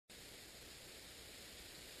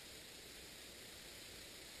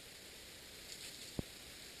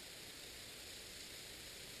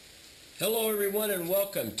Hello everyone and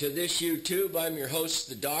welcome to this YouTube. I'm your host,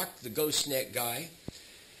 the Doc, the Ghost Net Guy.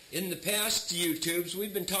 In the past YouTubes,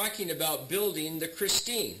 we've been talking about building the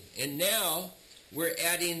Christine, and now we're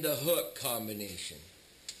adding the hook combination.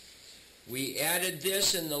 We added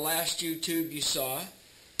this in the last YouTube you saw.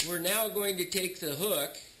 We're now going to take the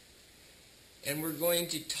hook and we're going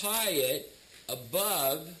to tie it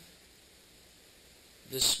above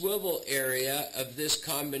the swivel area of this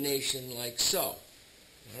combination like so.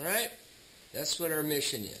 Alright? That's what our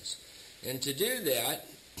mission is. And to do that,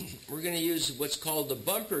 we're going to use what's called the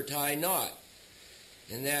bumper tie knot.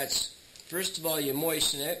 And that's, first of all, you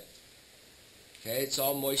moisten it. Okay, it's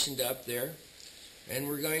all moistened up there. And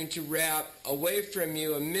we're going to wrap away from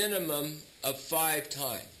you a minimum of 5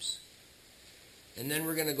 times. And then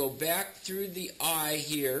we're going to go back through the eye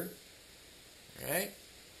here. Alright?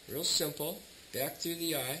 Real simple. Back through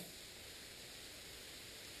the eye.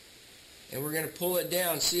 And we're going to pull it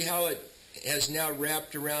down. See how it has now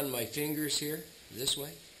wrapped around my fingers here? This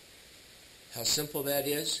way. How simple that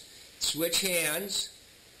is. Switch hands.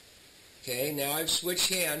 Okay, now I've switched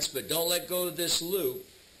hands, but don't let go of this loop.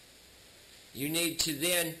 You need to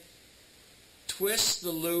then twist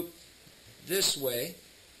the loop this way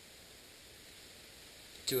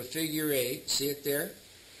to a figure 8. See it there?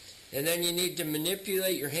 And then you need to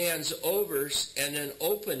manipulate your hands over and then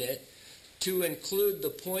open it to include the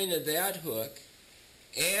point of that hook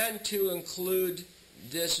and to include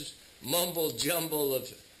this mumble-jumble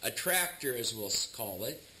of a tractor, as we'll call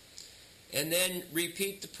it. And then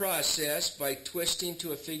repeat the process by twisting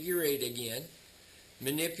to a figure 8 again,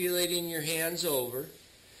 manipulating your hands over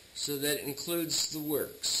so that it includes the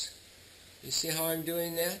works. You see how I'm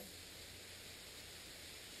doing that?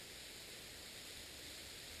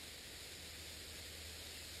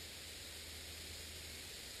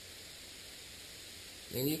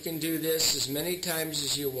 And you can do this as many times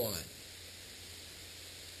as you want.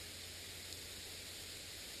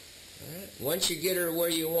 All right. Once you get her where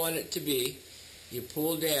you want it to be, you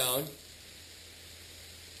pull down,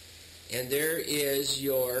 and there is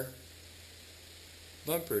your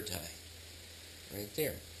bumper tie. Right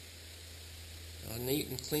there. How neat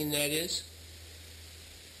and clean that is.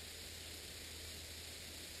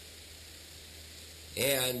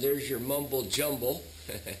 And there's your mumble jumble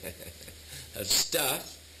of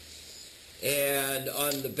stuff. And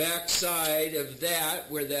on the back side of that,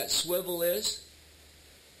 where that swivel is,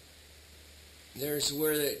 there's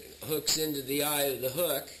where it hooks into the eye of the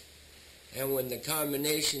hook. And when the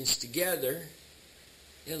combination's together,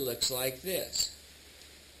 it looks like this.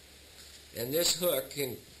 And this hook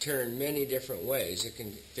can turn many different ways. It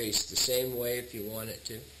can face the same way if you want it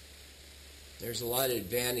to. There's a lot of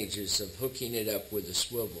advantages of hooking it up with a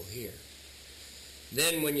swivel here.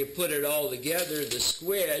 Then when you put it all together, the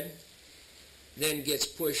squid then gets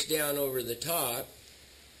pushed down over the top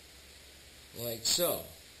like so.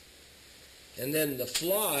 And then the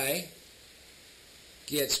fly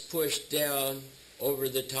gets pushed down over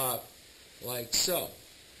the top like so.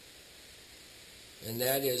 And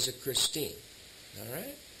that is a Christine.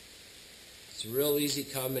 Alright? It's a real easy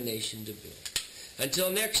combination to build. Until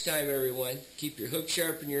next time, everyone, keep your hook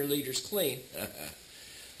sharp and your leaders clean.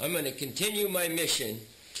 I'm going to continue my mission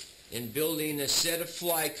in building a set of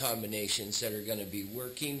fly combinations that are going to be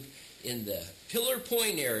working in the Pillar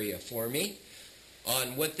Point area for me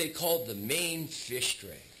on what they call the main fish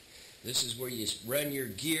drag. This is where you run your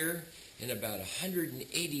gear in about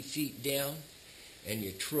 180 feet down and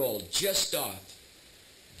you troll just off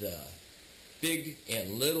the big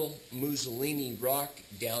and little Mussolini rock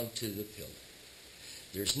down to the pillar.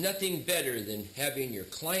 There's nothing better than having your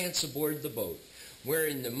clients aboard the boat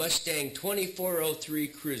wearing the Mustang 2403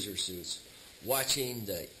 cruiser suits, watching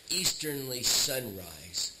the easterly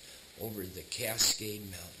sunrise over the Cascade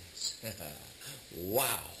Mountains.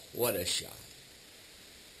 Wow, what a shot.